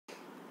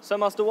So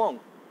Master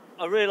Wong,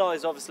 I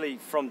realise obviously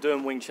from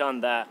doing Wing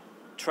Chun that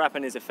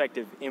trapping is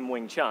effective in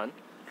Wing Chun,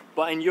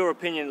 but in your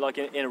opinion, like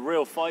in a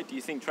real fight, do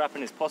you think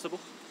trapping is possible?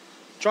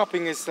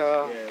 Trapping is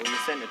yeah, when you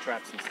center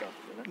traps and stuff.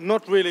 You know?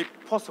 Not really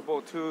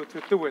possible to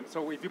do it.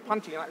 So if you're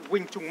punching like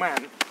Wing Chun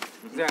man,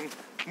 then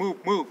move,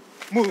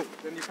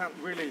 then you can't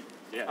really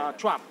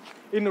trap.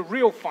 In a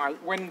real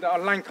fight, when the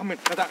line comes in,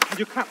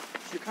 you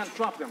can't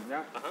trap them.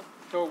 Yeah.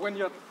 So when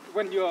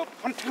you're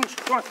punching,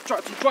 try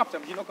to drop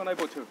them, you're not gonna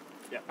able to.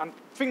 Yeah. And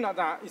thing like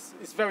that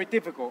is very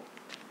difficult.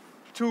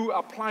 To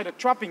apply the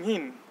trapping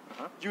in,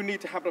 you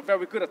need to have a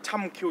very good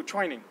thumb kill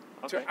training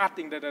to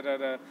adding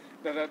the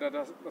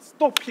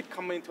stop hit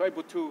coming to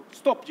able to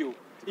stop you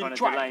in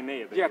trap. Delay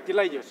me a bit. Yeah,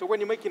 delay you. So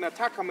when you're making an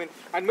attack coming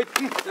and make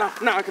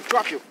now I can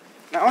trap you.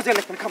 Now then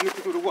I can come in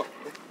to do the work.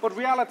 But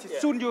reality,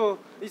 soon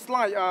it's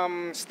like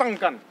stun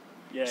gun.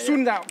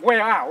 Soon that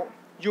wear out,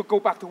 you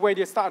go back to where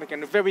you started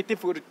again. It's very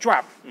difficult to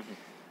trap.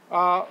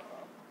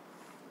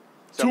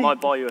 So it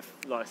might buy you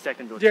a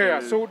second or two.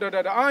 Yeah, so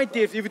the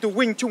idea is if you do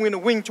Wing Chun in a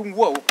Wing Chun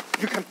world,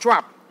 you can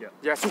trap.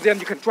 Yeah, so then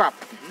you can trap.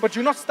 But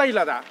you not stay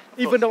like that.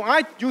 Even though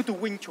you do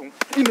Wing Chun,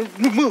 you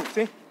move,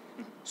 see?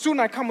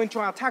 Soon I come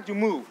into attack, you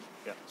move.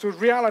 So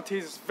reality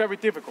is very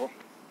difficult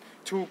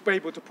to be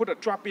able to put a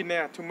trap in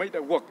there to make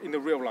that work in the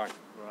real life.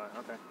 Right,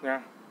 okay.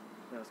 Yeah.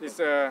 It's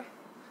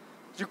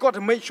you got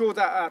to make sure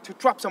that to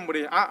trap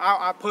somebody,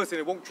 I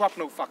personally won't trap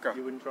no fucker.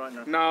 You wouldn't try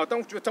it, no? No,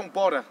 don't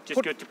bother.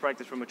 Just good to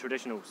practice from a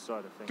traditional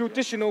side of things.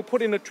 Traditional,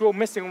 put in the drill,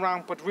 messing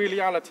around, but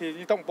reality,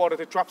 you don't bother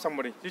to trap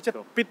somebody. You just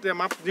beat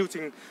them up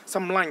using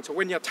some line. So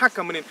when you attack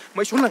coming in,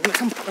 make sure like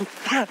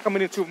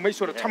coming in to make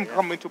sure the thumb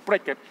coming to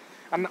break it,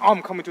 and the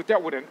arm coming to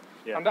deal with it,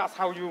 and that's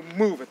how you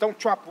move it. Don't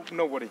trap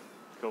nobody.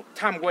 Cool.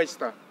 Time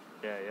waster.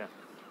 Yeah.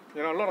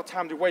 You know, a lot of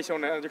time you waste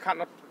on it, and you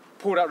cannot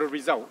pull out the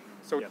result.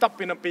 So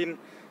tap in a bin.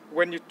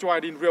 When you try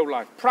it in real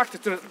life, practice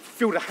to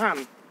feel the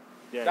hand.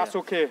 That's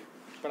okay,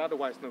 but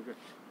otherwise no good.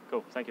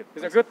 Cool, thank you.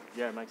 Is that good?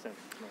 Yeah, it makes sense.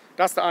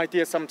 That's the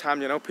idea.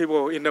 Sometimes, you know,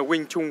 people in the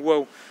Wing Chun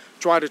world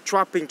try to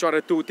trapping, try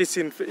to do this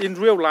in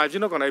real life.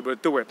 You're not gonna be able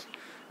to do it.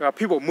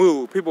 People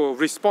move, people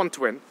respond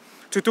to it.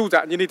 To do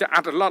that, you need to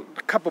add a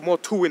couple more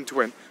tools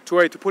into it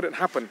to put it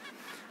happen,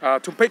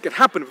 to make it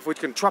happen before you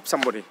can trap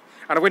somebody.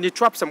 And when you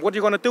trap them, what are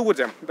you gonna do with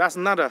them? That's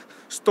another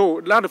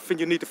thing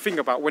you need to think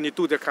about when you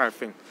do that kind of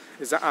thing.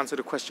 Does that answer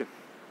the question?